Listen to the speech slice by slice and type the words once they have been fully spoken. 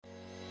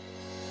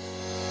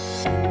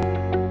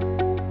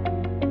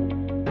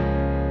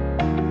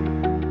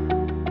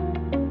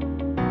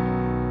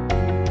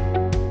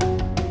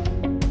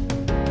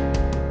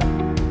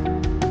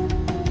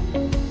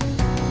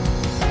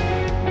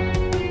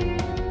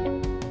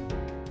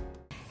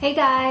Hey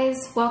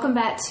guys, welcome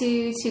back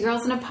to Two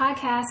Girls in a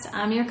Podcast.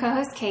 I'm your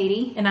co-host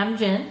Katie. And I'm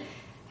Jen.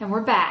 And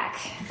we're back.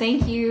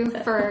 Thank you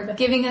for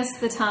giving us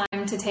the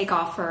time to take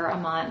off for a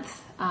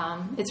month.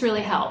 It's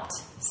really helped.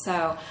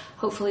 So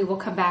hopefully we'll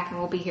come back and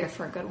we'll be here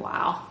for a good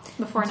while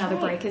before another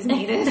break is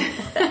needed.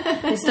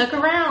 We stuck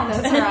around.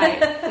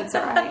 That's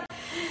right.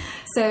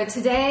 So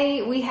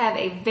today we have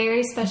a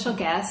very special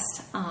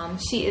guest.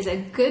 She is a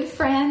good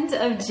friend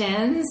of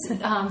Jen's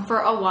for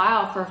a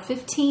while, for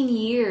 15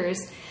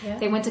 years. Yeah.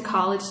 They went to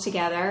college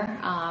together.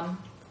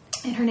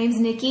 And her name's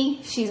Nikki.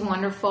 She's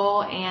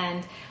wonderful.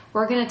 And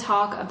we're going to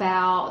talk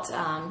about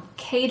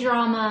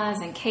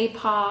K-dramas and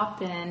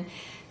K-pop, and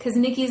because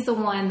Nikki's the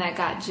one that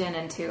got Jen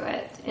into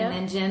it, and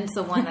then Jen's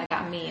the one that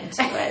got me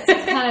into it. So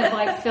it's kind of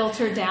like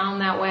filtered down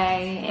that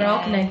way. We're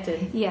all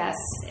connected. Yes,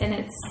 and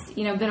it's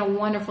been a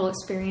wonderful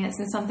experience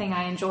and something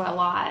I enjoy a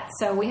lot.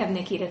 So we have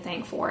Nikki to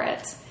thank for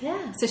it.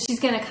 Yeah. So she's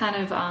going to kind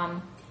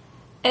of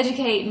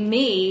educate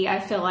me, I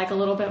feel like, a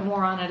little bit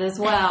more on it as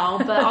well,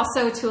 but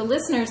also to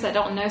listeners that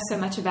don't know so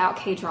much about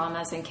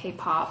K-dramas and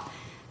K-pop,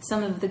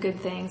 some of the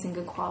good things and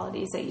good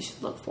qualities that you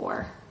should look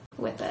for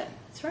with it.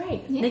 That's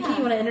right. Yeah. Nikki,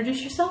 you want to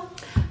introduce yourself?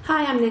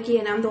 Hi, I'm Nikki,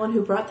 and I'm the one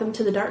who brought them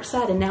to the dark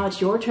side, and now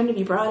it's your turn to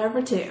be brought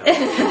over too.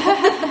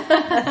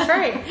 That's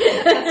right.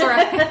 That's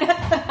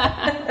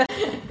right.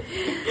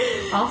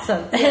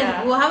 Awesome.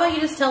 Yeah. Well, how about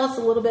you just tell us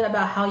a little bit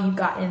about how you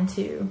got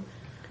into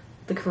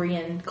the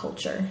Korean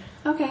culture?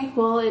 Okay,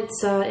 well, it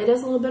is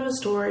a little bit of a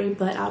story,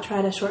 but I'll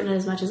try to shorten it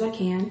as much as I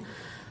can.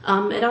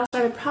 It all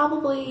started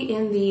probably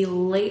in the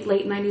late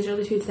 90s,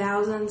 early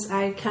 2000s.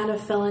 I kind of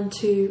fell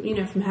into,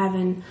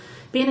 from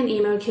being an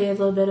emo kid, a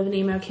little bit of an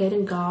emo kid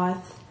and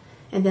goth,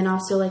 and then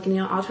also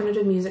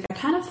alternative music. I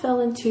kind of fell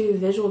into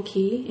Visual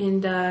Kei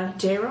and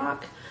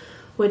J-Rock,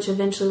 which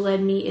eventually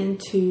led me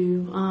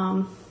into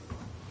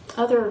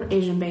other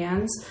Asian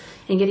bands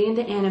and getting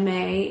into anime.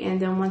 And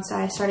then once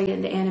I started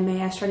getting into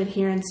anime, I started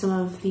hearing some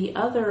of the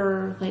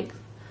other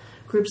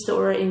groups that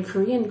were in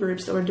Korean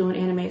groups that were doing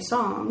anime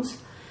songs,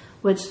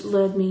 which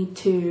led me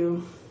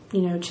to,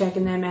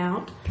 checking them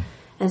out.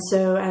 And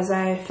so as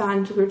I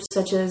found groups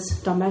such as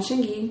Donban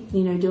Shingi,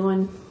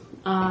 doing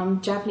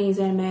Japanese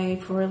anime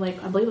for, I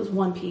believe it was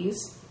One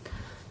Piece,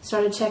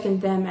 started checking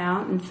them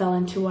out and fell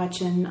into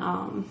watching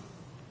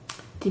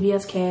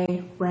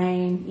DBSK,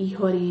 Rain,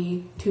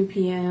 E-Hoodie,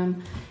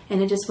 2PM,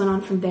 and it just went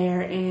on from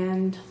there,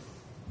 and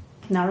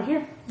now we're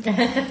here.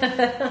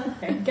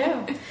 There you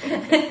go.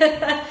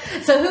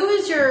 So who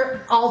is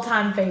your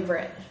all-time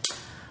favorite?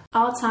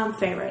 All-time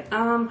favorite.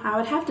 I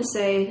would have to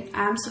say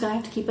I'm still going to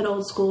have to keep it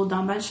old school,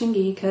 Donban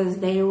Shingi, because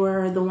they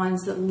were the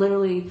ones that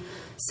literally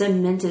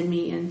cemented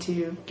me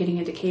into getting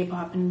into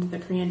K-pop and into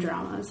the Korean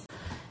dramas.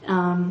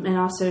 And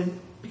also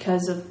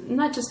because of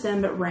not just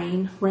them, but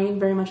Rain. Rain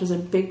very much was a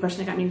big person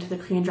that got me into the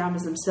Korean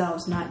dramas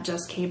themselves, not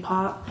just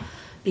K-pop,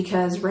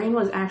 because Rain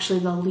was actually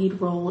the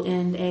lead role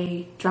in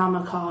a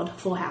drama called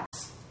Full House.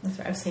 That's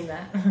right, I've seen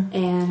that.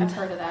 And I've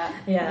heard of that.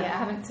 Yeah. I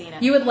haven't seen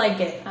it. You would like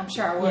it. I'm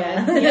sure I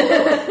would.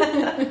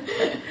 Yeah.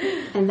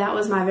 And that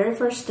was my very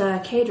first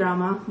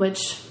K-drama,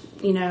 which,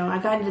 I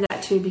got into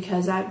that too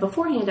because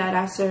beforehand I'd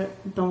also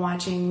been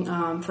watching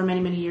for many,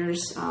 many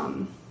years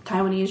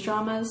Taiwanese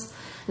dramas.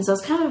 And so I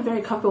was kind of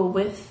very comfortable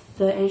with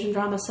the Asian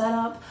drama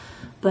setup.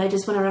 But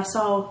just whenever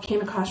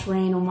came across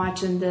Rain and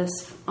watching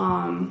this,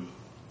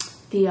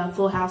 the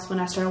Full House, when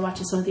I started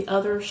watching some of the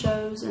other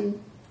shows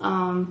and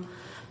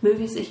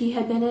movies that he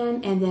had been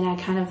in, and then I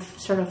kind of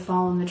started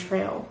following the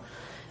trail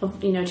of,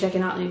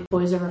 checking out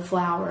Boys Over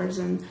Flowers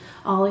and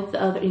all the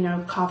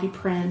other, Coffee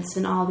Prince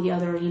and all the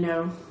other,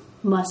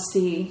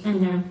 must-see,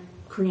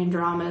 Korean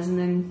dramas, and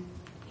then,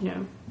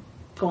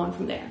 going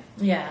from there.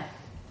 Yeah.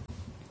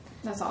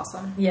 That's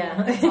awesome.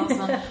 Yeah. That's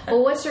awesome.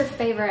 Well, what's your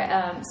favorite,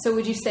 so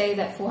would you say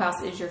that Full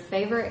House is your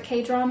favorite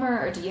K-drama,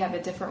 or do you have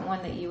a different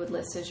one that you would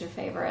list as your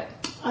favorite?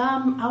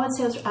 I would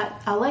say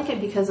I like it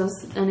because it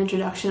was an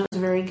introduction. It was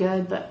very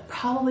good, but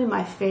probably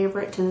my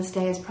favorite to this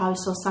day is probably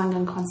still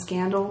Sangeun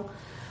Scandal.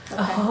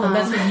 Okay. Oh,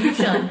 that's with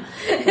Yuchun.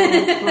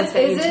 Is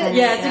it?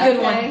 Yeah, it's a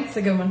good one. It's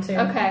a good one too.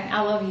 Okay,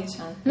 I love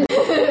Yuchun.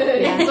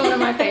 It's one of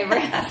my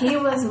favorites. He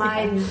was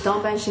my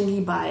Donban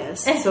Shingi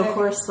bias. So of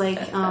course,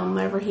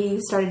 whenever he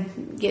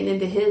started getting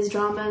into his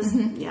dramas,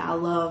 I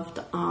loved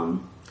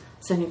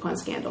Sangeun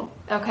Scandal.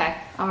 Okay,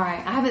 all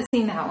right. I haven't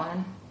seen that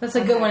one. That's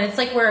a good one. It's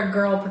like where a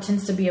girl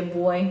pretends to be a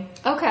boy.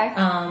 Okay.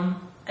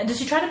 Does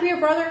she try to be your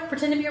brother?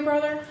 Pretend to be your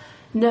brother?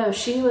 No,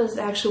 she was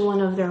actually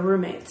one of their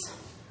roommates.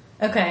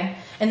 Okay.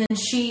 And then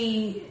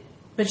she's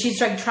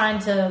trying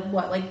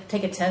to,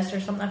 take a test or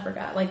something? I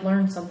forgot.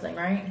 Learn something,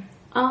 right?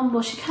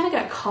 Well, she kind of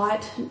got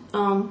caught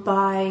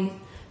by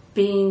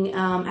being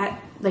at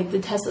the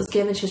test that was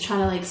given. She was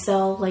trying to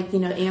sell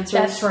answers.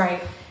 That's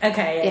right.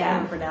 Okay, yeah. I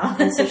remember now.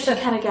 And so she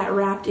kind of got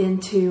wrapped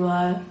into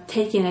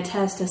taking a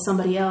test as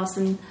somebody else,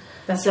 and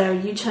so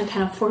Yuchun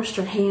kind of forced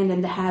her hand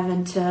into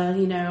having to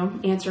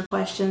answer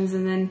questions,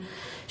 and then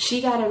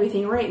she got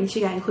everything right and she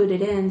got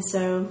included in.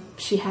 So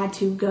she had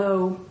to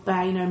go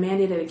by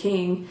mandate of the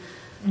king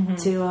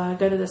to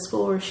go to the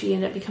school where she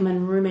ended up becoming a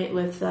roommate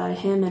with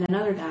him and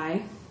another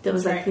guy. that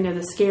was like,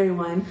 the scary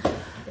one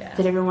Yeah.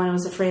 that everyone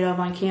was afraid of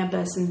on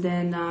campus. And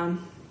then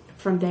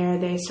from there,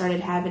 they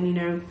started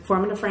having,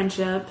 forming a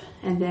friendship,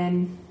 and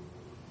then,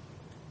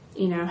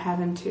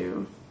 having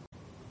to,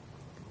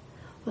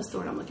 what's the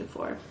word I'm looking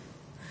for?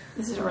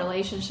 This is a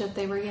relationship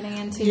they were getting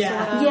into,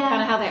 Yeah. sort of. Yeah.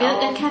 Kind of how they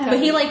all... But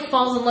he like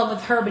falls in love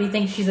with her, but he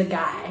thinks she's a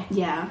guy.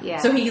 Yeah. Yeah.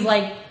 So he's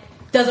like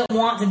doesn't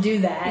want to do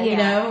that,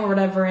 Yeah. or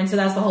whatever. And so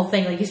that's the whole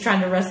thing. Like he's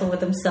trying to wrestle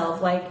with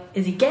himself. Like,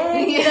 is he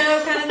gay?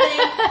 Kind of thing.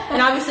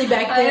 And obviously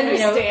back I then,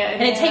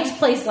 understand, and it takes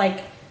place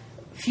like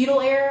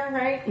feudal era,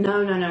 right?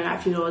 No,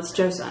 not feudal. It's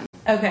Joseon.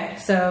 Okay,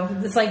 so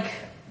it's like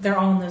they're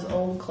all in those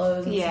old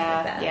clothes and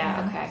Yeah, stuff like that.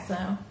 yeah, okay.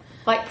 So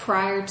Like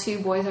prior to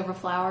Boys Over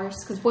Flowers?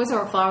 Because Boys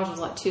Over Flowers was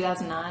like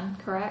 2009,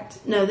 correct?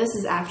 No, this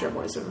is after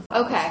Boys Over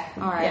Flowers. Okay,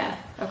 all right. Yeah.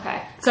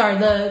 Okay. sorry,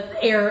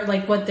 the air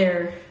like what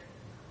they're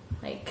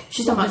like.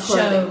 She's talking the about show.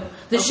 clothing.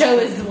 The show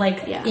is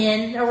like Yeah.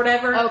 in or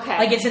whatever. Okay.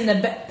 like it's in the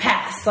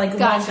past, like a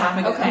long Gotcha. time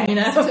ago. Okay.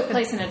 You So it took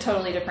place in a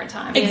totally different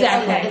time.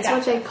 Exactly. Okay, It's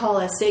gotcha. what they call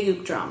a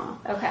Seguk drama.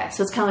 Okay.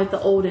 So it's kind of like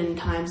the olden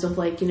times of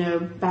like,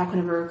 back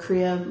whenever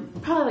Korea,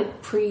 probably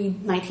like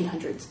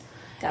pre-1900s.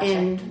 Gotcha.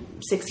 And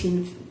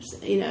 16,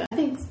 I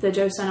think the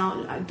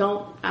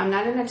Joseon, I'm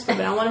not an expert,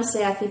 but I want to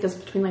say I think it's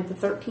between like the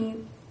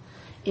 13th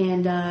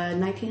and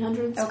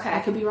 1900s. Okay. I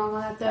could be wrong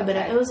on that though, but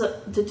Okay. it was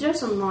the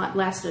Joseon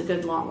lasted a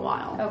good long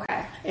while.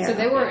 Okay. Yeah. So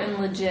they were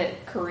in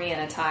legit Korean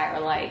attire,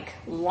 like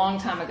long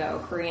time ago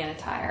Korean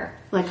attire.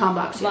 Like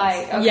hanboks, yes.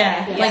 Like, okay,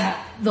 yeah,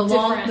 like the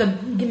long,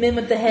 Different- the men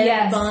with the head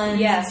yes, buns.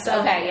 yes, and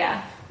stuff. okay,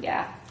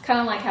 yeah. Kind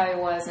of like how he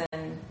was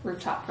in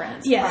Rooftop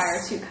Prince Yes.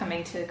 prior to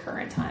coming to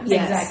current times.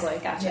 Yes. Exactly.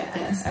 Gotcha. Yeah.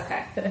 Yes.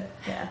 Okay.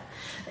 Yeah,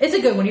 it's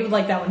a good one. You would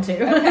like that one too.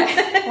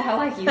 Okay. Well, I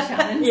like you,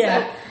 Shannon.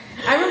 Yeah,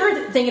 I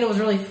remember thinking it was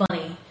really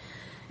funny,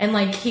 and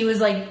like he was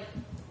like,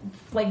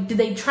 did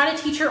they try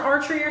to teach her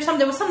archery or something?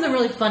 There was something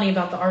really funny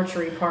about the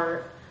archery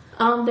part.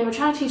 They were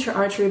trying to teach her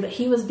archery, but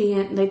he was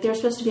being like they were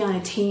supposed to be on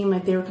a team,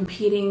 like they were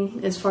competing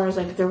as far as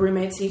like their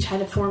roommates each had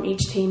to form each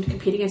team to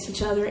compete against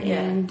each other.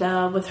 Yeah.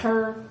 And with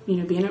her,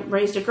 being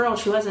raised a girl,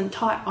 she wasn't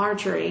taught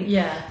archery.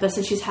 Yeah. But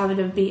since she's having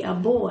to be a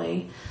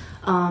boy,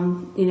 they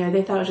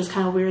thought it was just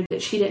kind of weird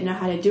that she didn't know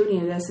how to do any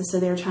of this, and so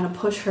they were trying to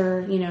push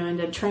her,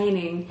 into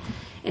training.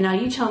 And now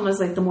Yuchun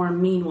was like the more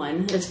mean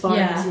one as far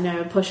Yeah.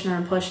 as pushing her,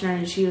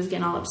 and she was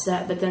getting all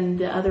upset. But then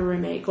the other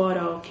roommate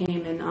Goro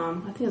came and I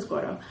think it was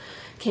Goro.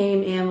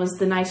 Came and was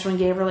the nice one,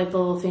 gave her like the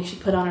little thing she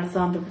put on her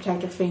thumb to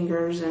protect her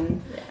fingers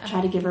and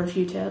tried to give her a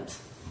few tips.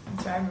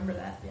 So I remember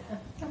that.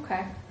 Yeah.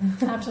 Okay.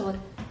 I have to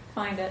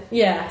find it.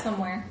 Yeah.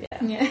 Somewhere.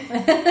 Yeah.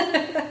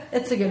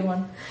 It's a good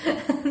one.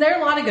 There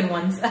are a lot of good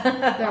ones. There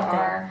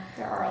are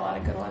a lot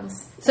of good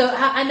ones. So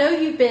I know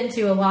you've been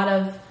to a lot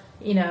of,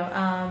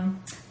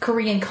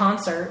 Korean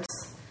concerts.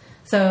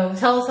 So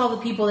tell us all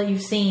the people that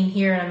you've seen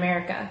here in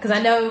America. Because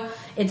I know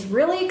it's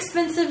really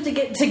expensive to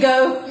get to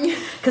go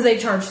because they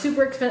charge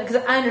super expensive.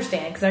 Because I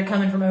understand because they're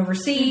coming from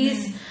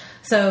overseas. Mm-hmm.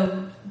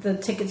 So the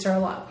tickets are a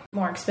lot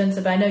more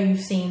expensive. I know you've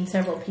seen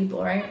several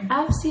people, right?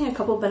 I've seen a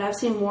couple, but I've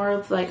seen more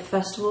of like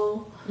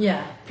festival,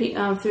 Yeah.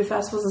 through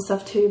festivals and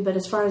stuff too. But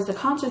as far as the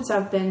concerts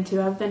I've been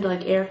to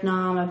like Eric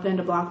Nam, I've been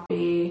to Block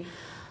B.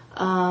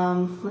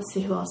 Let's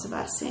see, who else have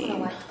I I seen?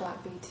 liked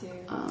Black B too.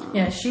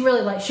 Yeah, she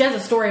has a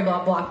story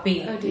about Block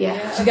B. Oh, do yeah.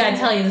 you? She's got to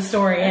tell you the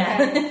story, yeah.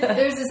 Okay.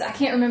 There's this, I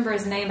can't remember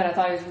his name, but I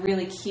thought he was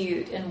really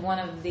cute in one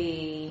of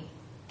the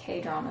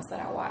K-dramas that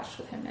I watched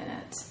with him in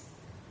it.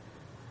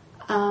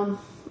 And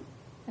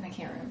I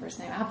can't remember his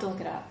name. I'll have to look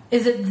it up.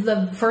 Is it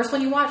the first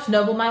one you watched,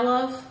 Noble My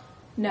Love?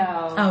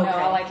 No, Oh, no, okay.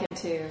 I like him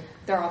too.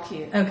 They're all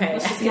cute. Okay.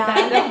 Let's just get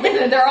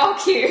that. They're all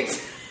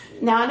cute.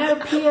 Now I know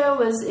Pio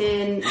was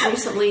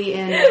recently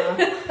in.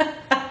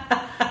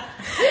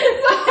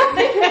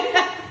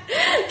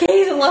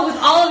 Katie's in love with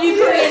all of you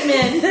Korean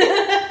men.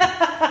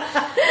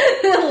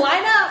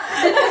 Line up.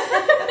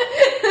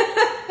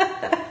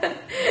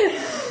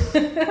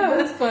 That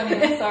was funny.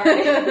 I'm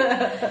sorry.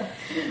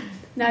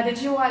 Now,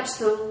 did you watch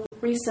the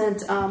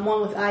recent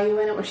one with IU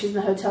in it where she's in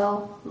the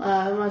hotel?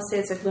 I want to say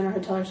it's like Lunar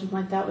Hotel or something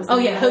like that. Was the Oh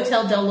name yeah, of it?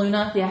 Hotel Del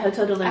Luna. Yeah,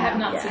 Hotel de Luna. I have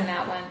not Yeah. seen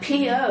that one.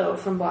 P.O.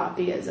 from Block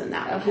B is in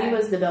that one. Okay. He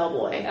was the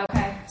bellboy.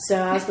 Okay.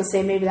 So I was going to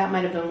say maybe that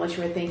might have been what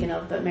you were thinking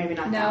of, but maybe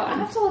not No, that I one.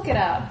 have to look it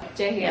up.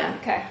 Jaehyun. Yeah.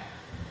 Okay.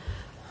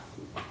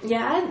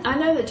 Yeah, I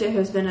know that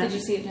Jaeho's been a... Did you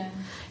see it, Jen?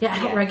 Yeah, I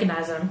don't Yeah.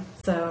 recognize him.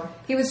 So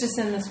He was just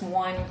in this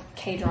one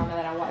K-drama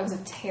that I watched. It was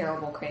a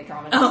terrible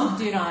K-drama. Oh.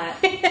 Do not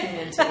tune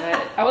into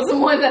it. I was the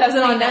one that I was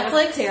on that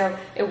was Netflix? terrible.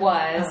 It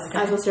was. Oh, okay.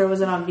 I was going to say, or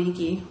was it on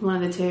Viki? One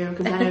of the two,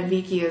 because I know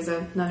Viki is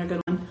another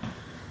good one.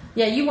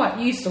 yeah, you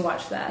used to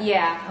watch that.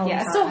 Yeah. all the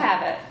Yeah. I time. still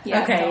have it. Yeah.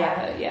 I Okay, still yeah.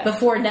 have it, yeah.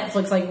 Before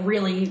Netflix like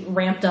really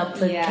ramped up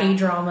the Yeah. K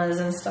dramas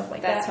and stuff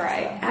like That's that.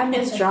 right. I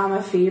missed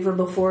Drama Fever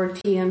before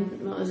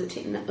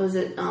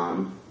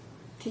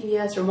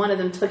TBS or one of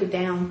them took it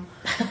down.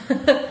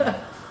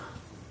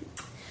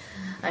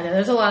 I know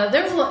there's a lot.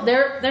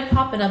 They're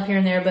popping up here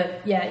and there,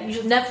 but yeah,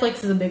 usually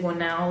Netflix is a big one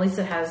now. At least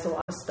it has a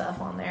lot of stuff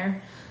on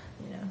there,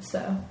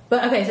 So,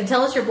 but okay. So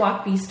tell us your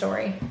Block B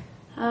story.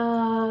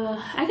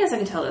 I guess I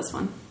can tell this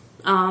one.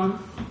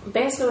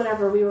 Basically,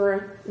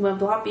 when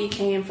Block B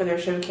came for their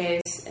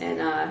showcase in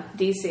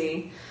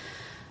DC,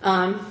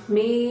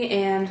 me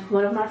and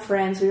one of my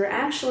friends, we were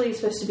actually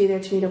supposed to be there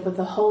to meet up with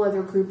a whole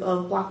other group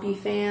of Block B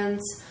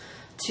fans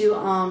to,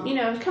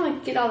 kind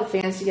of get all the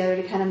fans together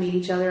to kind of meet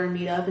each other and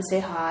meet up and say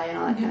hi and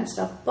all that kind of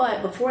stuff.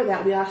 But before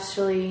that, we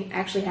actually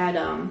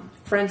had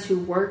friends who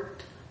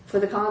worked for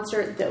the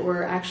concert that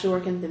were actually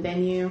working at the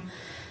venue,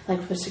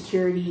 like for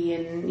security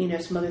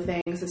and, some other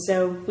things. And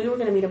so we were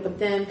going to meet up with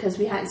them because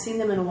we hadn't seen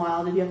them in a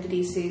while to be up to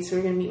DC. So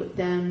we were going to meet with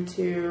them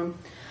to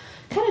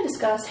kind of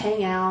discuss,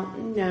 hang out,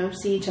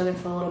 see each other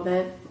for a little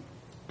bit.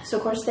 So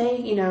of course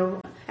they,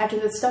 after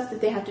the stuff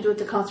that they have to do at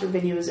the concert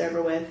venue is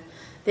over with,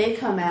 they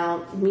come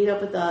out, meet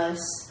up with us.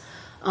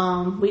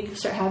 We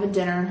start having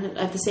dinner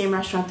at the same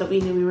restaurant that we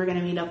knew we were going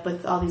to meet up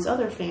with all these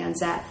other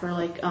fans at for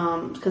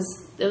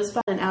because it was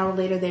about an hour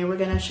later they were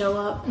going to show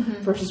up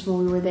versus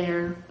when we were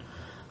there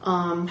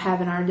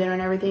having our dinner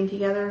and everything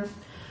together.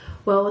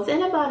 Well,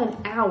 within about an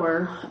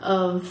hour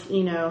of,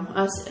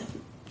 us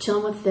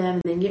chilling with them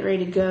and then get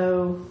ready to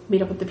go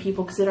meet up with the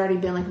people because it had already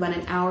been about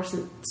an hour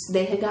since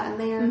they had gotten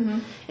there.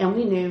 And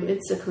we knew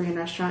it's a Korean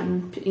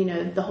restaurant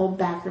and, the whole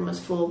back room was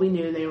full. We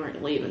knew they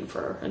weren't leaving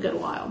for a good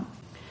while.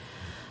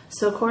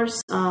 So, of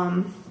course,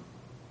 about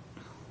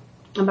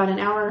an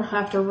hour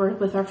after we're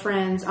with our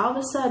friends, all of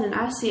a sudden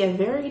I see a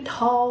very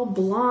tall,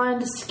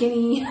 blonde,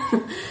 skinny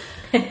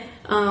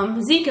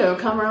Zico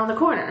come around the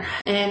corner.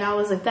 And I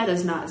was like, that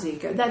is not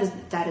Zico.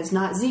 That is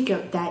not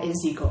Zico. That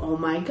is Zico. Oh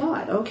my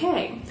God.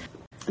 Okay.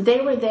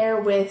 They were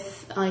there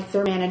with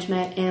their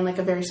management and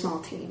a very small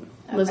team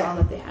was all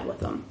that they had with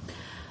them.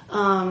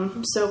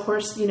 So of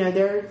course,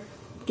 they're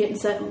getting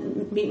set,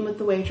 meeting with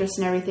the waitress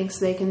and everything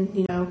so they can,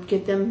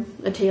 get them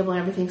a table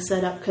and everything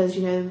set up because,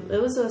 it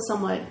was a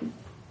somewhat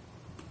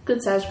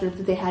good sized group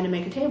that they had to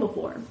make a table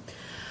for.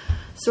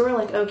 So we're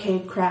like, okay,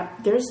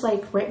 crap. There's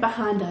right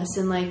behind us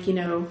in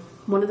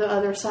one of the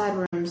other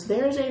side rooms,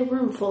 there's a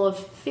room full of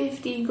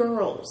 50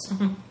 girls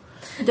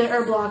that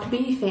are Block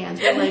B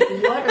fans. We're like,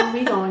 what are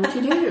we going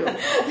to do?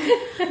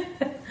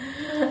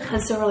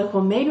 And so we're like,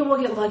 well, maybe we'll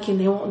get lucky and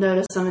they won't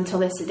notice them until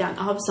they sit down.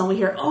 All of a sudden we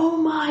hear, oh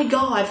my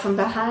God, from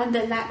behind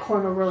in that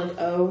corner. We're like,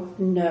 oh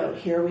no,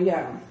 here we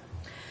go.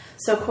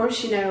 So of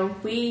course,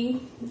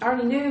 we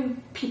already knew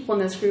people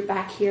in this group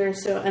back here.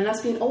 So, and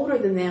us being older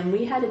than them,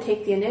 we had to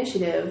take the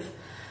initiative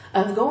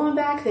of going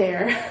back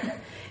there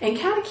and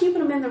kind of keeping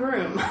them in the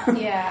room.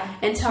 Yeah.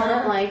 And telling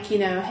them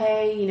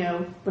hey, we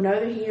know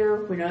they're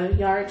here. We know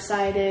you are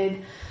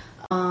excited.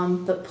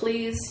 But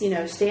please,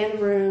 stay in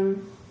the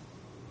room.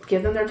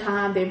 Give them their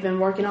time. They've been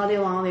working all day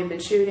long. They've been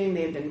shooting.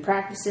 They've been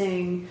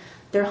practicing.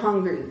 They're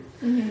hungry.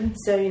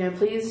 So,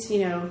 please,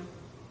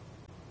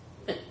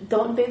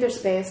 don't invade their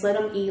space. Let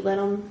them eat. Let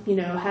them,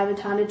 have a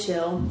time to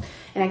chill.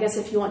 And I guess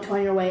if you want to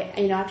on your way,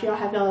 after y'all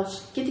have y'all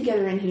get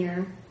together in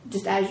here,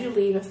 just as you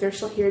leave, if they're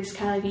still here, just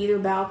kind of either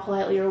bow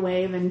politely or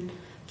wave and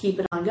keep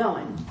it on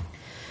going.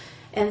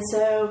 And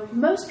so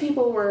most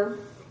people were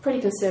pretty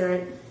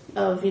considerate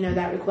of,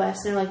 that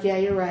request. And they're like, yeah,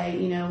 you're right.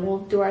 We'll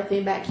do our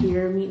thing back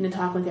here, meeting and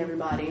talking with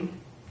everybody.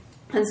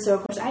 And so,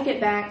 of course, I get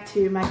back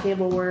to my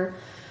table where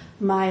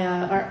my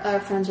our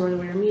friends were that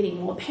we were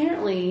meeting. Well,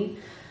 apparently,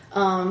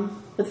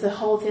 with the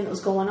whole thing that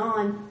was going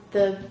on,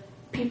 the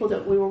people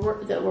that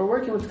were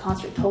working with the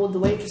concert told the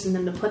waitress and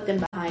them to put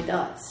them behind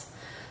us.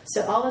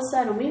 So all of a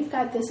sudden, we've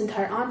got this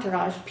entire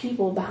entourage of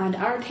people behind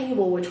our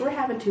table, which we're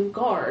having to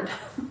guard,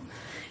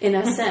 in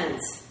a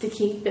sense, to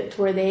keep it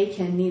to where they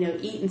can,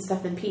 eat and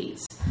stuff in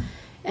peace.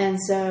 And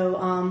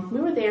so we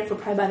were there for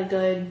probably about a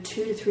good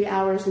 2 to 3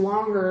 hours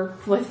longer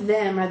with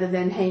them rather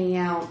than hanging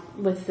out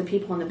with the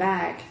people in the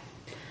back,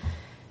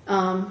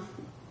 to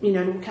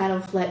kind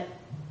of let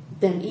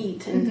them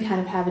eat and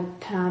kind of have a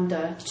time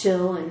to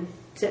chill and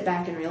sit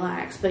back and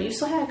relax. But you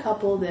still had a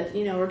couple that,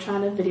 were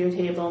trying to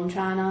videotape them,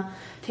 trying to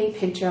take a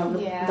picture of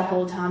the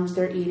whole time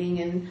they're eating.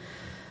 And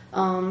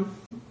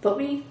but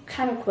we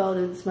kind of quelled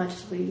it as much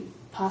as we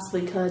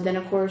possibly could. Then,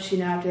 of course,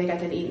 after they got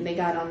done eating, they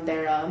got on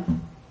their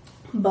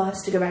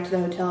bus to go back to the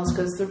hotels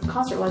because the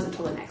concert wasn't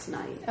until the next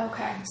night.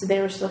 Okay. So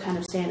they were still kind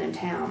of staying in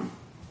town.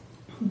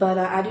 But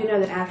I do know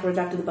that afterwards,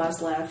 after the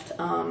bus left,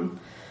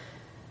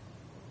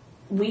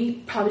 we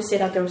probably stayed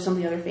out there with some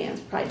of the other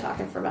fans, probably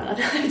talking for about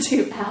another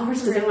 2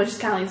 hours because everyone was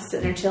just kind of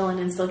sitting there chilling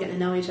and still getting to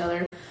know each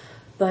other.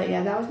 But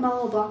yeah, that was my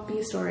little Block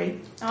B story.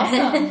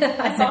 Awesome.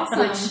 That's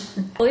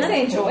awesome. At least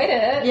they enjoyed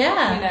it.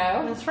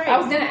 Yeah. That's right. I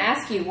was going to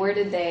ask you, where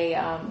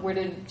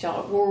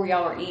were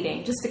y'all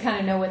eating? Just to kind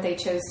of know what they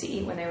chose to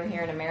eat when they were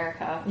here in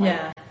America.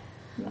 Yeah.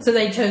 So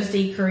they chose to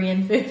eat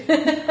Korean food.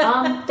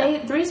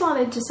 The reason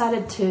why they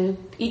decided to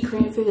eat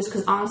Korean food is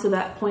because honestly, at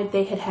that point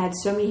they had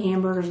so many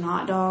hamburgers and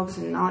hot dogs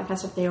and all that kind of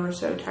stuff. They were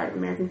so tired of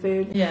American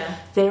food. Yeah,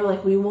 they were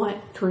like, we want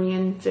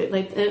Korean food,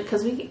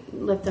 because we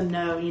let them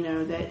know,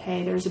 that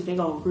hey, there's a big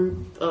old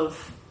group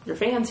of your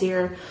fans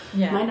here.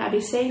 Yeah. Might not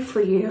be safe for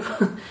you,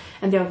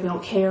 and they're like, we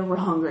don't care. We're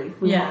hungry.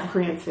 We want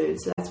Korean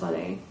food, so that's why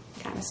they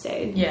kind of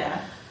stayed.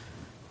 Yeah.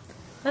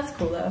 That's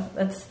cool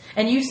though.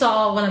 And you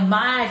saw one of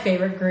my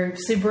favorite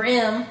groups, Super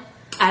M.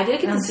 I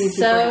did get to see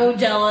Super so M.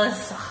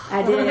 jealous.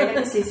 I did. I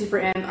got to see Super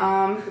M.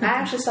 I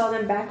actually saw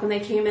them back when they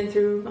came in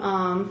through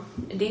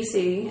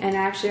DC, and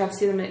I actually got to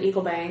see them at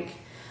Eagle Bank.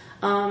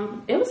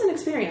 It was an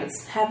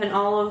experience having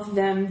all of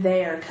them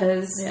there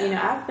because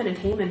I've been a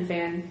Taman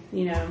fan,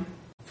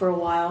 for a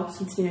while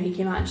since he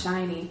came out in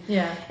Shiny.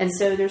 Yeah. And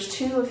so there's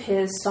two of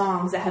his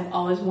songs that I've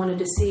always wanted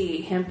to see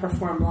him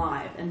perform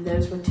live, and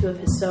those were two of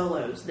his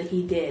solos that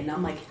he did. And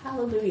I'm like,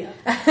 hallelujah.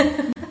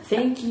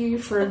 Thank you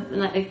for,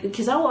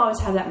 because I will always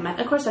have that.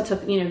 Of course, I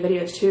took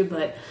videos too,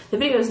 but the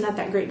video is not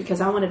that great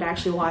because I wanted to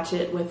actually watch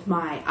it with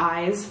my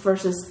eyes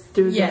versus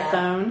through the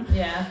phone.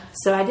 Yeah.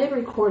 So I did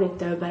record it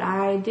though, but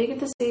I did get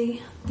to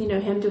see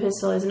him do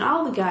his solos, and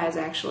all the guys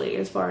actually,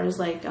 as far as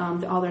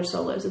all their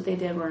solos that they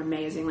did were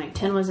amazing. Like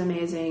Ten was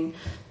amazing,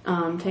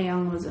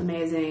 Taeyong was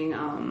amazing,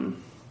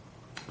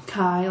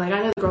 Kai. I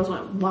know the girls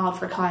went wild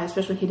for Kai,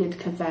 especially when he did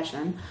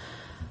Confession.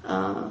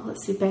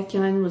 Let's see,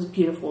 Baekhyun was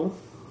beautiful.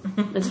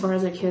 As far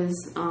as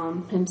his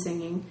him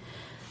singing,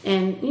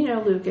 and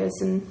Lucas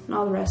and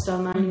all the rest of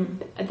them.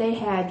 I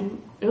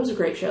mean, it was a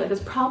great show. It's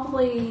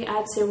probably,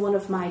 I'd say, one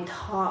of my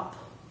top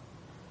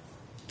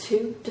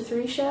 2 to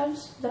 3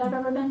 shows that I've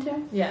ever been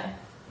to. Yeah.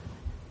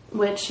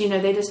 Which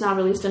they just now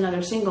released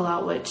another single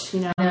out. Which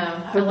no,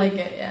 I like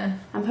it. Yeah.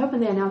 I'm hoping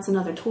they announce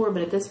another tour,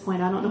 but at this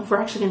point, I don't know if we're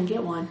actually going to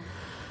get one.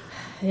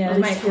 Yeah, they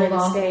might hold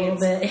off a little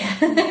bit.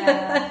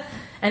 Yeah.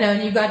 I know.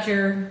 And you got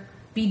your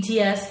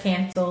BTS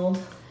canceled.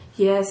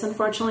 Yes,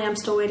 unfortunately, I'm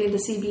still waiting to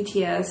see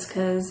BTS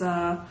because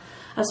I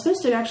was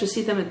supposed to actually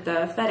see them at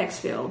the FedEx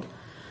Field,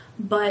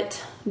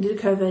 but due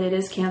to COVID, it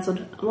is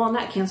canceled. Well,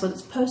 not canceled;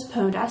 it's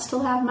postponed. I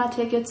still have my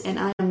tickets, and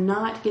I am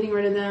not getting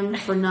rid of them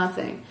for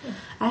nothing.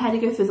 I had to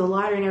go through the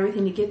lottery and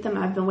everything to get them.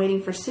 I've been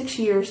waiting for 6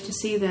 years to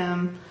see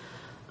them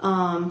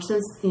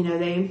since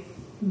they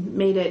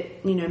made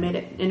it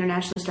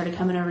internationally, started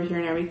coming over here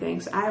and everything.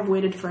 So I have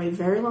waited for a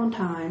very long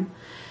time.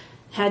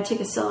 Had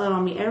tickets sell out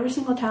on me every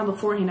single time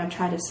beforehand I've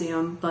tried to see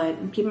them, but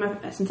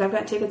since I've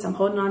got tickets, I'm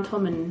holding on to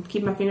them and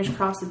keeping my fingers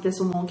crossed that this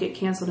one won't get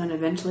canceled, and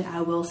eventually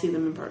I will see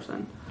them in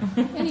person.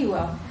 And you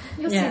will.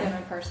 You'll see them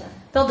in person.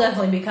 They'll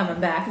definitely be coming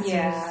back as soon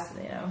as,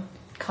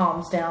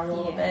 calms down a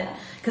little bit.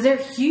 Because they're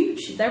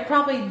huge. They're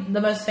probably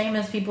the most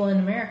famous people in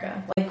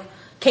America.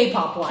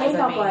 K-pop wise.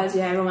 K-pop-wise,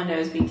 everyone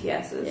knows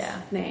BTS's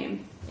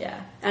name. Yeah.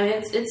 I mean,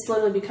 it's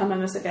literally become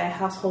almost a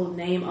household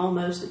name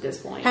almost at this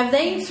point. Have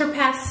they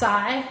surpassed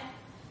Psy?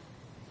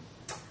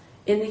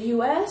 In the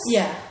U.S.?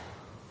 Yeah.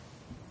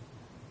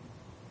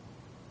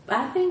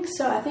 I think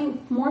so. I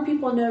think more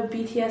people know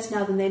BTS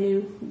now than they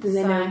know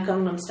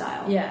Gangnam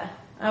Style. Yeah.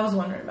 I was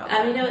wondering about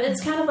that. I mean,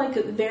 it's kind of I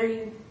think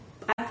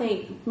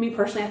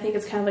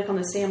it's kind of on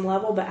the same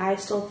level, but I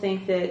still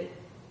think that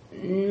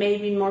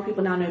maybe more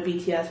people now know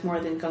BTS more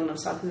than Gangnam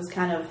Style because it's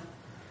kind of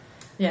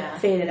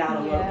faded out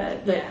a little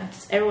bit.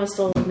 But everyone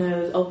still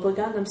knows Oppa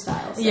Gangnam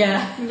Style. So.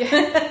 Yeah.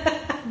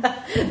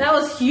 That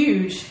was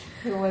huge.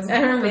 It was I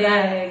remember big.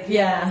 that.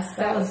 Yes,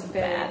 that was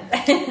bad.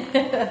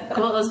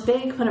 Well, it was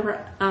big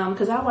whenever,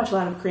 because I watch a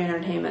lot of Korean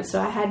entertainment,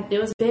 so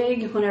it was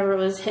big whenever it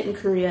was hitting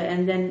Korea,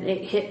 and then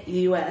it hit the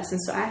U.S., and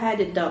so I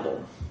had it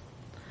double.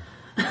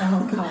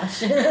 Oh,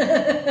 gosh.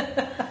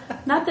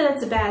 Not that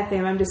it's a bad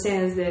thing, I'm just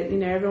saying is that,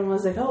 everyone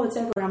was like, oh, it's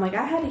everywhere. I'm like,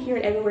 I had to hear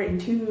it everywhere in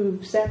 2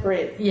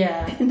 separate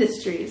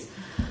industries.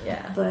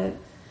 Yeah. But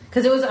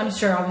because it was, I'm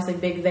sure, obviously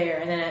big there,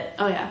 and then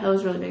it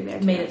was really big there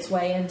too. Made its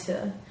way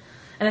into...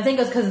 And I think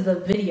it was because of the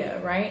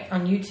video, right?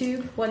 On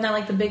YouTube. Wasn't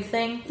that the big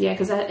thing? Yeah,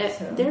 because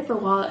there for a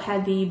while it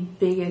had the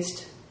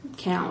biggest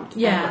count.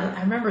 Yeah, ever.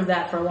 I remember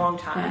that for a long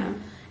time.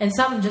 Yeah. And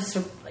something just...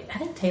 I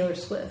think Taylor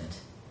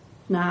Swift.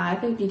 Nah, I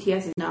think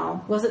BTS is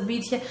no. Was it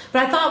BTS?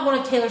 But I thought one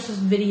of Taylor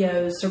Swift's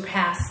videos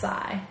surpassed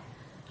Psy.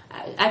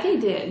 I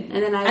think it did.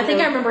 And then I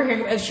think I remember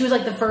hearing... She was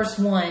the first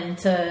one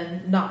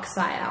to knock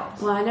Psy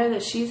out. Well, I know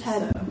that she's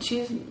had a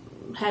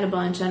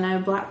bunch. I know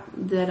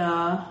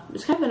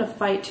it's kind of been a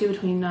fight too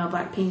between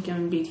Blackpink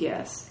and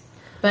BTS.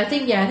 But I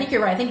think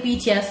you're right. I think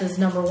BTS is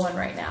number 1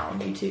 right now on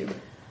YouTube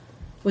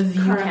with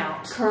view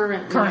count.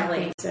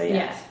 Currently. So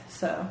yes.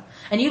 So,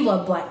 and you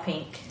love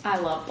Blackpink. I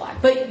love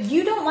Blackpink. But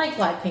you don't like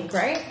Blackpink,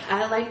 right?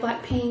 I like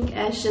Blackpink.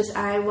 It's just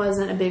I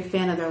wasn't a big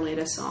fan of their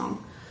latest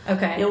song.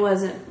 Okay. It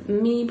wasn't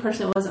me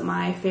personally. It wasn't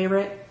my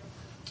favorite.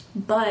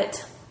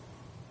 But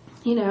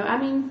I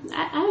mean,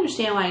 I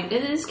understand why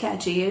it is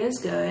catchy. It is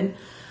good.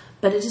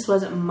 But it just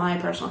wasn't my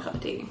personal cup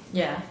of tea.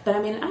 Yeah. But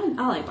I mean,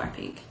 I like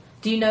Blackpink.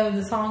 Do you know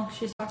the song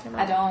she's talking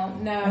about? I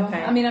don't know.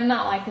 Okay. I mean, I'm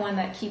not one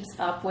that keeps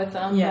up with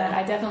them, Yeah. but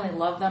I definitely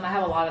love them. I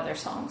have a lot of their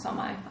songs on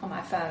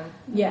my phone.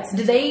 Yes.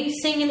 Do they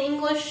sing in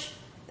English?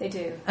 They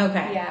do.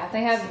 Okay. Yeah,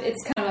 they have.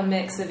 It's kind of a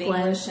mix of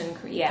English and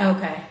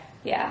Okay.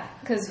 Yeah,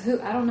 because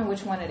I don't know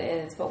which one it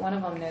is, but one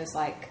of them knows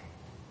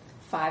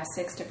 5,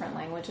 6 different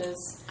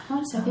languages.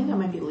 Honestly, I think that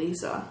might be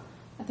Lisa.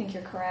 I think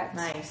you're correct.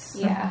 Nice.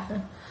 Yeah.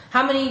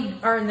 How many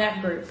are in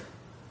that group?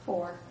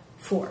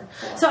 4.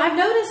 So I've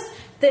noticed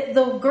that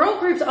the girl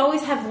groups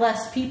always have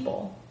less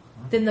people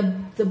than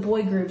the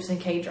boy groups in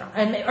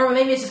K-drama. Or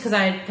maybe it's just because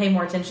I pay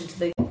more attention to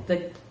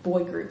the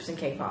boy groups in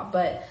K-pop.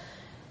 But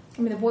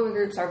I mean, the boy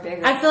groups are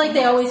bigger. I feel like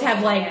they always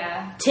have like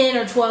Yeah. 10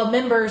 or 12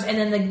 members, and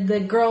then the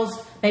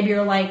girls maybe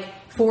are like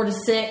 4 to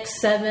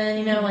 6, 7,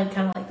 you know, like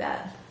kind of like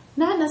that.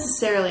 Not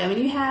necessarily. I mean,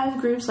 you have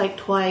groups like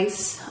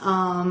Twice,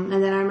 and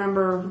then I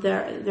remember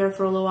there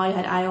for a little while you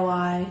had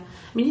IOI. I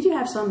mean, you do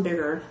have some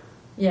bigger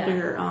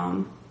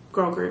girl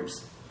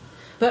groups.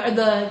 But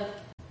the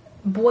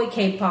boy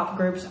K-pop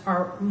groups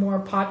are more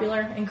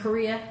popular in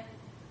Korea?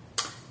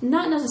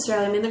 Not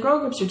necessarily. I mean, the girl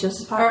groups are just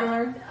as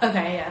popular.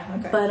 Okay, yeah,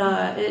 okay. But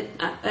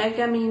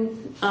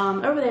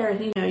over there,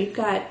 you know, you've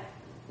got,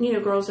 you know,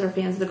 girls that are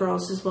fans of the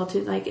girls as well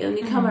too. Like, when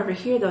you come over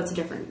here, though, it's a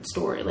different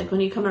story. Like, when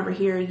you come over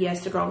here,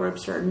 yes, the girl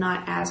groups are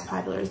not as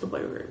popular as the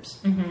boy groups.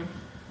 Mm-hmm.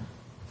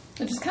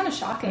 Which is kind of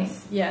shocking,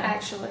 Yeah.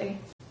 actually.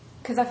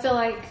 Because I feel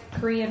like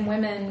Korean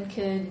women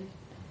could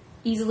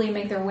easily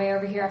make their way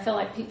over here. I feel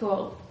like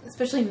people,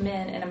 especially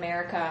men in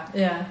America,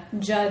 Yeah.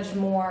 judge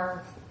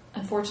more.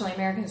 Unfortunately,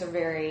 Americans are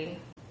very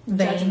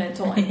Vain.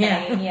 judgmental and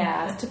Yeah. vain,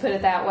 yeah, to put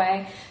it that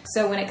way.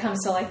 So when it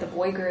comes to like the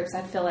boy groups,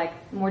 I feel like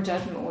more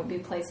judgment would be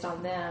placed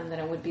on them than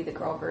it would be the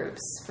girl groups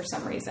for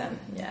some reason.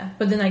 Yeah.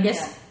 But then I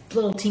guess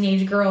little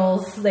teenage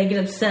girls, they get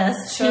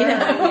obsessed, Sure, you know?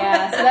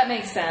 yeah, so that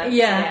makes sense.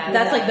 Yeah,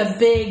 that's that like the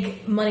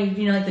big money,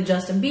 you know, like the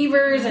Justin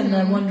Biebers and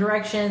the One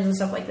Directions and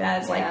stuff like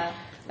that. It's like, yeah,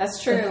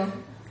 that's true.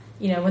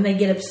 you know, when they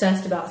get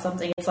obsessed about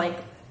something, it's like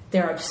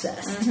they're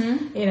obsessed,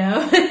 you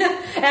know?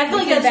 And I feel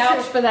like You can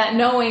that's vouch for that,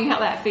 knowing how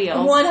that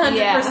feels. 100%.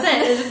 Yeah.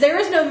 There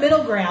is no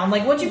middle ground.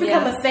 Like, once you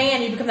become Yes. a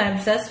fan, you become that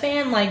obsessed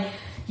fan, like,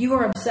 you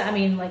are obsessed. I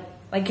mean,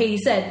 like Katie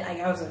said, like,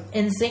 I was an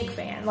NSYNC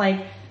fan.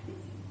 Like,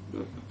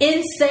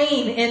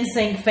 insane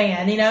NSYNC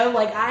fan, you know?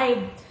 Like,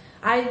 I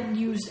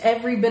used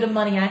every bit of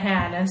money I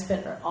had and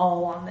spent it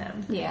all on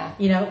them. Yeah.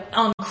 You know,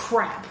 on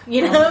crap,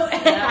 you know?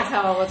 That's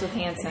how it was with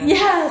Hanson.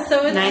 Yeah,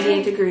 so it's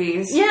 98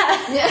 degrees. Yeah,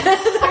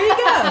 there you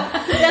go.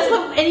 That's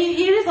what, and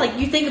you just like,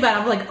 you think about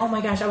it, I'm like, oh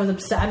my gosh, I was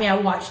obsessed. I mean, I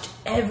watched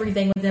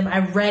everything with them. I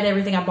read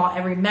everything. I bought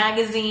every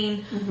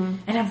magazine,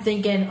 and I'm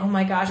thinking, oh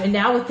my gosh. And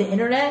now with the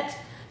internet,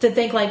 to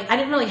think like, I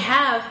didn't really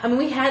have. I mean,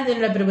 we had the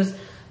internet, but it was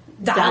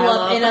dial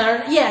up.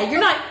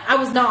 I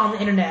was not on the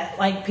internet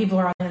like people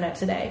are on the internet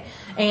today,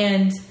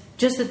 and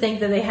just to think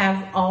that they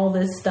have all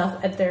this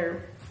stuff at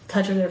their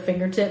touch of their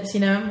fingertips, you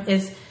know,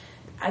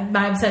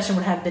 my obsession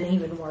would have been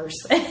even worse.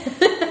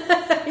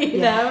 you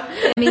know?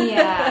 I mean,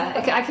 yeah.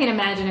 I can't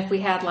imagine if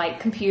we had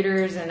like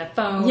computers and a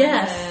phone.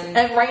 Yes, And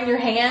right in your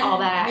hand. all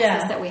that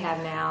access that we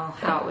have now,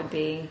 how it would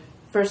be.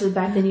 Versus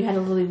back then, you had to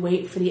literally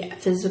wait for the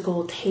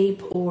physical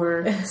tape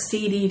or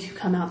CD to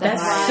come out.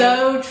 That's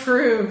so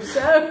true.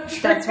 So true.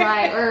 That's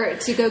right. Or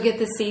to go get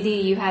the CD,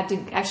 you had to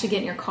actually get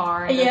in your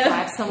car and go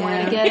drive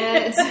somewhere to get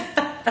it.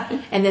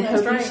 And then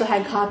hope you still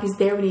had copies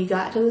there when you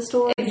got to the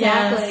store.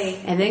 Exactly.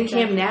 And then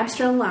came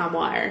Napster and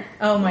LimeWire.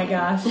 Oh my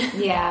gosh.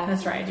 Yeah.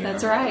 That's right.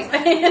 That's right.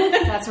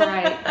 That's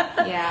right.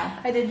 Yeah.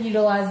 I did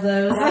utilize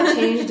those. That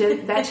changed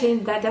it. That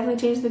definitely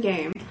changed the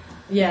game.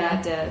 Yeah,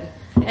 it did.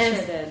 And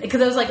Sure did.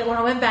 Because I was like, when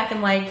I went back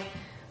and like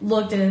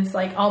looked, and it's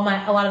like I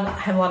have a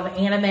lot of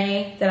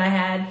anime that I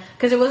had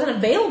because it wasn't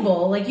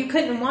available. Like, you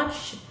couldn't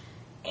watch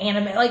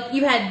anime. Like,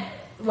 you had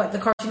the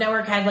Cartoon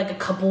Network had like a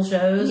couple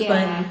shows,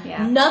 but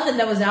nothing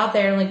that was out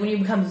there. And like, when you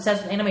become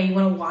obsessed with anime, you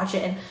want to watch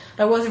it. And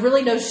there was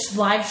really no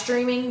live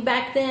streaming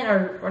back then,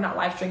 or not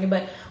live streaming,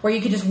 but where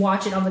you could just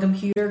watch it on the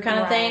computer kind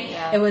of thing.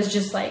 Yeah. It was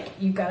just like,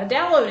 you gotta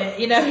download it,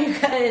 you know.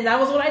 And that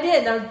was what I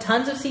did. There were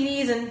tons of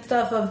CDs and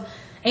stuff of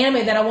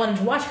anime that I wanted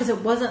to watch because it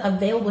wasn't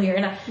available here,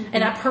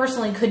 and I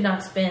personally could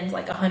not spend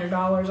like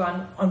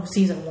 $100 on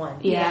season 1.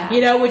 Yeah,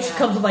 you know, which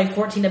comes with like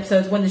 14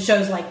 episodes when the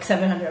show's like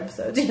 700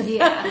 episodes.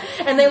 Yeah,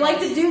 and they like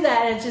to do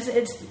that. And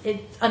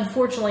it's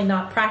unfortunately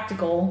not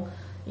practical,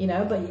 you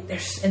know. But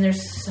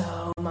there's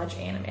so much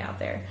anime out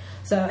there.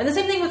 So, and the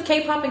same thing with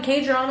K-pop and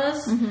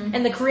K-dramas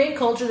and the Korean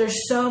culture.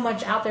 There's so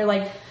much out there.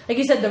 Like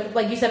you said,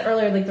 like you said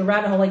earlier, like the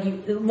rabbit hole. Like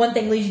one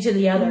thing leads you to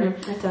the other.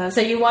 It does. So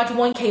you watch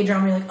one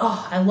K-drama, you're like,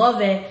 oh, I love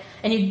it.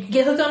 And you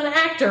get hooked on an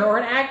actor or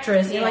an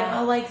actress, and you're like, oh, I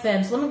like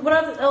them. So what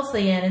else are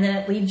they in? And then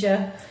it leads you.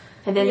 And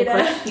then, of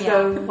course, you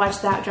go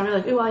watch that drama. You're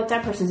like, ooh, I like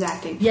that person's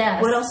acting. Yes.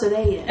 What else are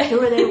they in?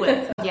 Who are they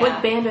with?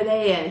 What band are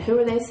they in? Who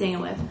are they singing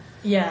with?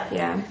 Yeah.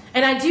 Yeah.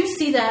 And I do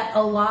see that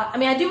a lot. I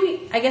mean,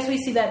 I guess we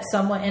see that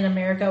somewhat in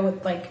America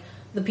with, like,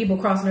 the people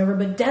crossing over.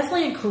 But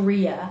definitely in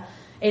Korea,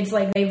 it's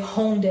like they've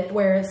honed it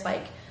where it's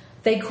like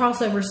they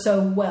cross over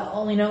so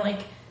well. You know,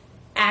 like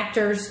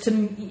actors to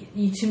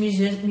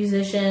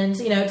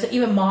musicians, you know, to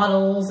even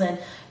models, and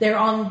they're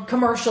on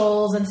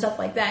commercials and stuff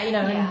like that, you know.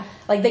 And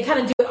like they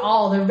kind of do it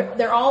all.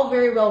 They're all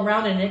very well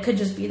rounded, and it could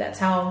just be that's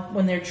how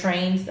when they're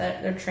trained,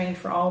 that they're trained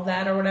for all of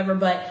that or whatever.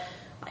 But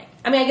like,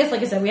 I mean, I guess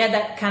like I said, we had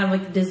that kind of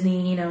like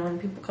Disney, you know, when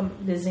people come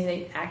to Disney,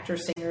 they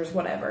actors, singers,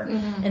 whatever,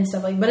 and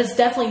stuff like. But it's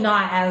definitely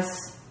not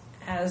as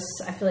I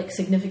feel like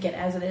significant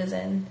as it is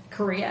in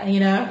Korea, you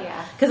know?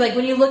 Yeah. Because like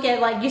when you look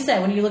at, like you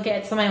said, when you look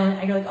at somebody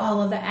and you're like, oh, I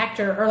love that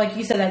actor, or like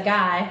you said, that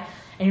guy,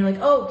 and you're like,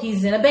 oh,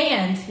 he's in a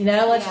band, you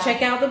know, let's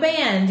check out the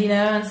band, you know,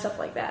 and stuff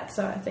like that.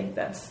 So I think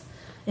that's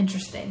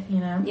interesting, you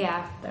know?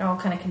 Yeah. They're all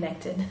kind of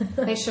connected.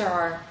 They sure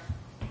are.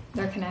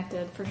 They're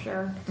connected for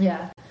sure.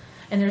 Yeah.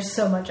 and there's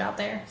so much out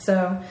there.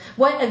 So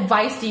what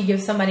advice do you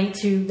give somebody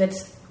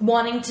that's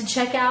wanting to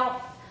check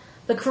out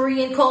the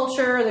Korean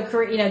culture, the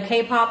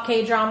K-pop,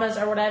 K-dramas,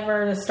 or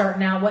whatever, to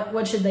starting out?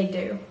 What should they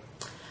do?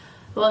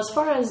 Well, as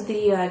far as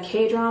the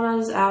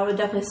K-dramas, I would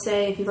definitely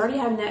say if you've already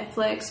have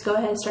Netflix, go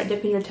ahead and start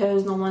dipping your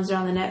toes in the ones that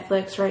are on the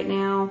Netflix right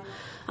now.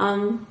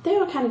 They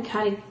will kind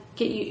of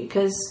get you,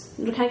 because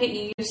it'll kind of get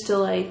you used to,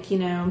 like, you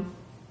know,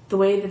 the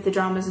way that the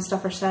dramas and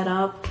stuff are set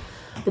up.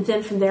 But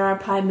then from there,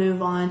 I'd probably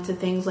move on to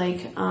things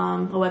like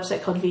a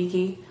website called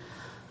Viki.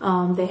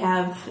 They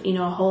have, you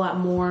know, a whole lot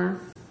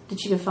more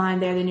that you can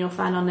find there than you'll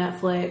find on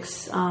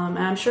Netflix. And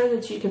I'm sure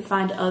that you can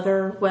find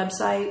other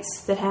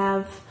websites that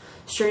have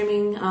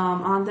streaming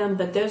on them,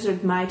 but those are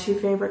my two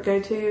favorite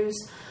go-tos.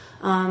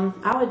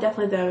 I would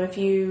definitely, though, if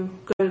you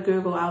go to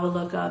Google, I would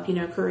look up, you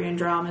know, Korean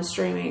drama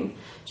streaming,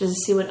 just to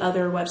see what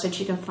other websites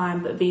you can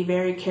find, but be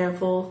very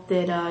careful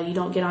that you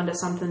don't get onto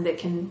something that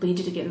can lead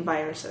you to getting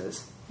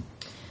viruses.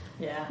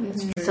 Yeah,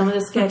 that's true. Some of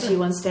the sketchy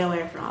ones, stay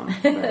away from.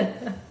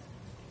 But.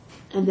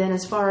 And then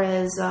as far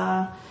as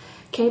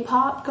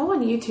K-pop, go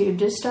on YouTube.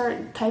 Just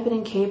start typing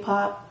in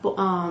K-pop,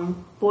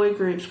 boy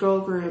groups,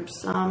 girl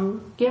groups.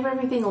 Give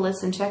everything a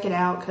listen. Check it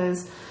out,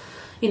 because,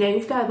 you know,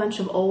 you've got a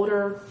bunch of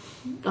older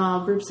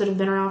groups that have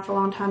been around for a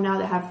long time now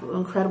that have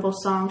incredible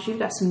songs. You've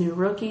got some new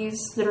rookies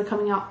that are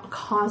coming out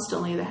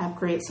constantly that have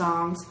great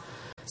songs.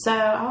 So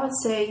I would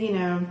say, you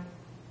know,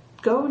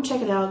 go and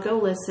check it out. Go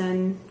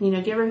listen. You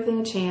know, give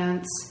everything a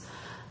chance.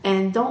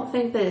 And don't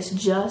think that it's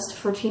just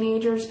for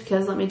teenagers,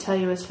 because let me tell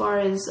you, as far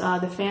as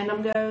the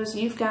fandom goes,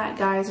 you've got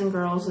guys and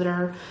girls that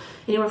are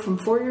anywhere from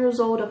 4 years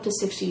old up to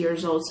 60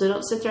 years old. So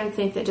don't sit there and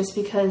think that just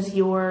because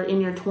you're in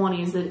your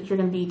 20s that you're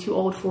going to be too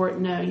old for it.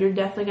 No, you're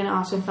definitely going to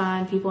also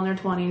find people in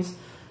their 20s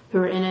who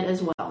are in it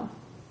as well.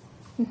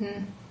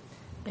 Mm-hmm.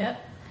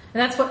 Yep. And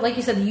that's what, like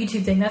you said, the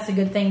YouTube thing, that's a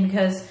good thing,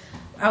 because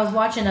I was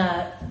watching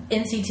a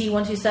NCT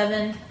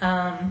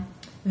 127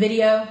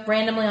 video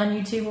randomly on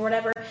YouTube or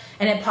whatever,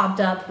 and it popped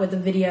up with a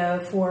video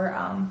for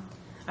I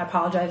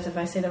apologize if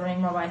I say the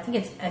name wrong, but I think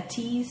it's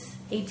ATEEZ,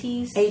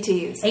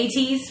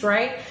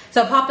 right?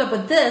 So it popped up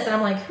with this, and I'm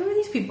like, who are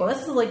these people?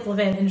 This is like an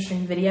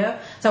interesting video.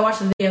 So I watched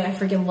the video. I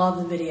freaking love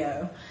the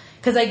video,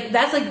 because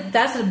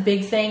that's a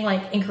big thing.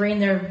 Like in Korean,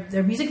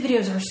 their music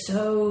videos are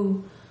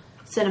so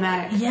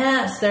cinematic.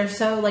 Yes, they're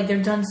so, like,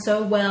 they're done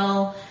so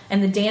well,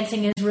 and the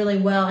dancing is really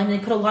well, and they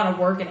put a lot of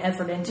work and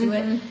effort into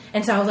it.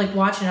 And so I was like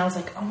watching, I was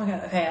like, oh my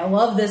god, okay, I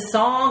love this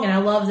song, and I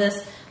love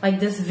this, like,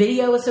 this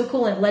video is so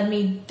cool, and it led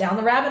me down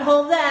the rabbit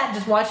hole of that,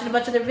 just watching a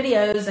bunch of their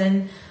videos,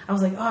 and I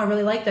was like, oh, I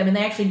really like them. And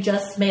they actually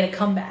just made a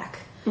comeback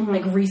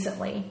like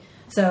recently,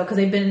 so because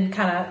they've been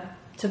kind of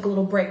took a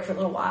little break for a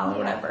little while or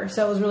whatever,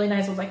 so it was really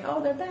nice. I was like,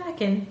 oh, they're back,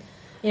 and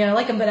you know, I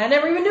like them, but I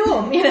never even knew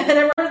them. You know, I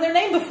never heard their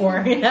name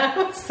before, you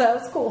know? So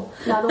it's cool.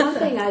 Now, the one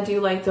thing I do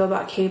like, though,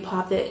 about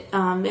K-pop that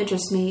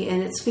interests me,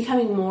 and it's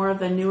becoming more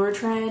of a newer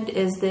trend,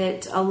 is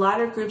that a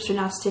lot of groups are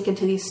now sticking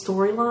to these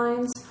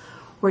storylines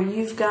where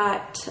you've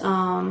got, you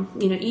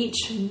know,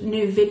 each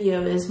new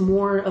video is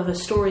more of a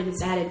story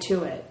that's added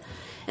to it.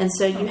 And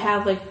so you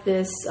have, like,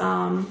 this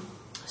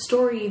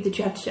story that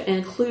you have to,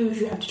 and clues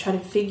you have to try to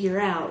figure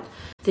out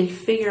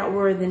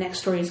where the next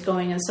story is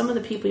going. And some of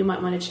the people you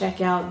might want to check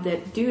out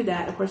that do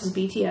that, of course, is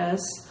BTS,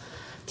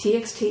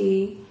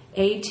 TXT,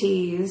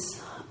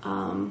 ATEEZ.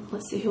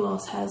 Let's see who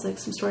else has like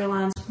some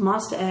storylines.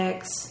 Monsta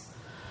X.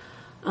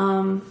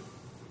 And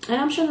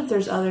I'm sure that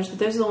there's others, but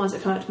those are the ones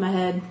that come up to my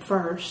head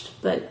first.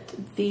 But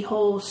the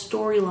whole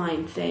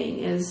storyline thing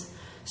is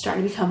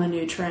starting to become a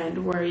new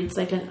trend, where it's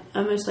like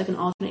almost like an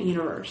alternate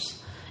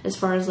universe as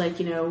far as, like,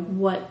 you know,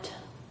 what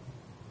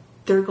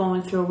they're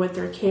going through, what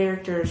their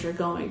characters are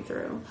going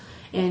through,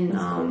 and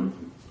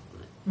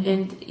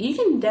and you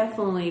can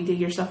definitely dig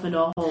yourself into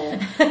a hole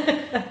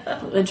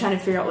and trying to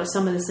figure out what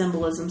some of the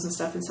symbolisms and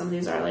stuff in some of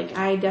these are. Like,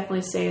 I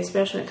definitely say,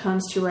 especially when it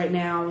comes to right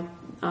now,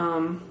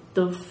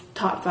 the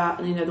top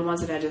 5, you know, the ones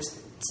that I just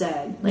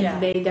said, like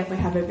they definitely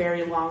have a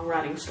very long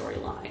running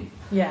storyline.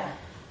 Yeah,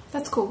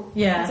 that's cool.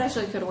 Yeah, it's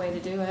actually a good way to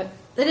do it.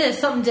 It is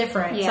something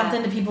different,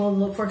 something that people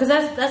look for, because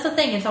that's the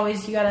thing. It's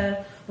always, you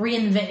gotta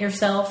reinvent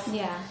yourself.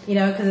 Yeah, you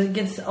know, because it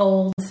gets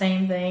old, the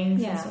same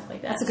things and stuff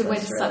like that. That's a good way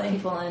to suck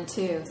people in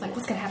too. It's like,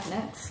 what's gonna happen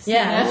next?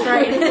 Yeah, that's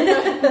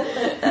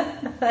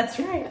right. That's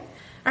right.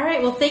 All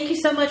right. Well, thank you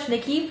so much,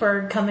 Nikki,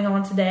 for coming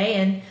on today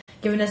and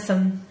giving us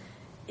some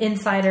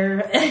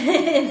insider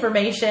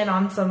information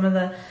on some of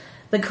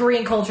the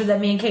Korean culture that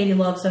me and Katie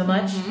love so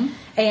much.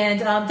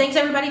 And thanks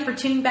everybody for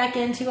tuning back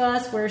into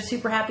us. We're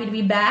super happy to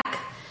be back.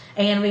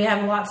 And we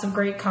have lots of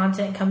great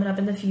content coming up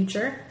in the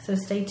future, so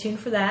stay tuned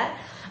for that.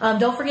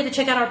 Don't forget to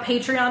check out our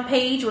Patreon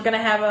page. We're going to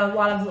have a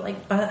lot of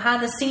like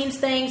behind the scenes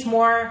things,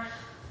 more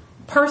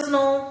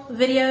personal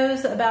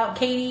videos about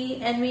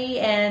Katie and me,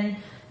 and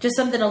just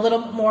something a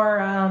little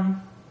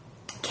more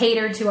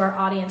catered to our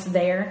audience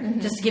there,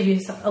 just to give you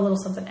a little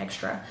something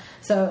extra.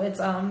 So it's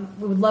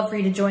we would love for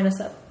you to join us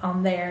up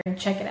on there and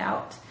check it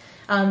out.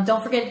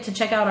 Don't forget to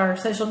check out our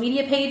social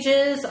media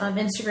pages,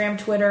 Instagram,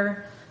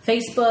 Twitter,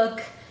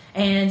 Facebook.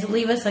 and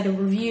leave us like a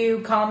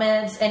review,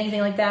 comments, anything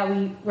like that.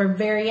 We're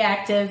very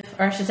active,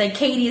 or I should say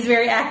Katie is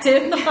very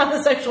active on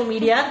the social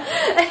media,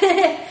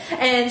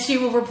 and she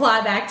will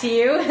reply back to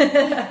you.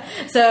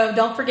 So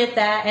don't forget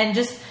that. And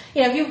just,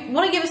 if you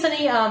want to give us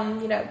any,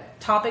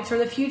 topics for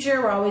the future,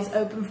 we're always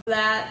open for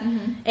that.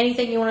 Mm-hmm.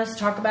 Anything you want us to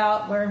talk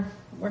about, we're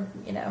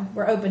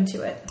open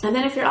to it. And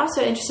then if you're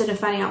also interested in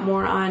finding out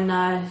more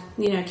on,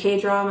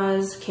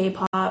 K-dramas,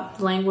 K-pop,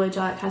 language,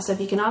 all that kind of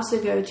stuff, you can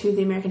also go to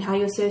the American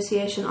Hallyu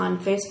Association on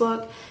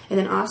Facebook. And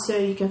then also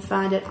you can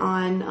find it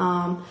on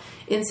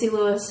NC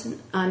Lewis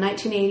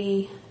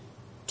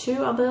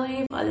 1982, I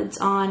believe. It's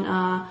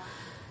on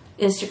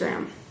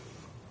Instagram.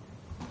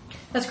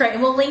 That's great.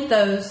 And we'll link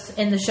those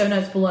in the show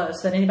notes below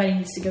so that anybody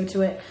needs to go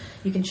to it,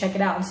 you can check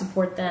it out and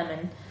support them.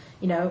 And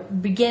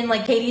begin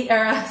like begin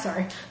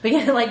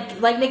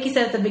like Nikki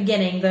said at the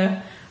beginning,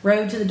 the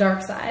road to the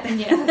dark side.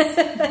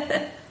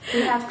 Yes.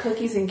 We have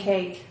cookies and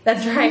cake.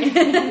 That's right.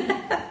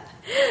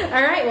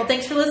 All right. Well,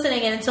 thanks for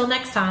listening, and until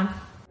next time.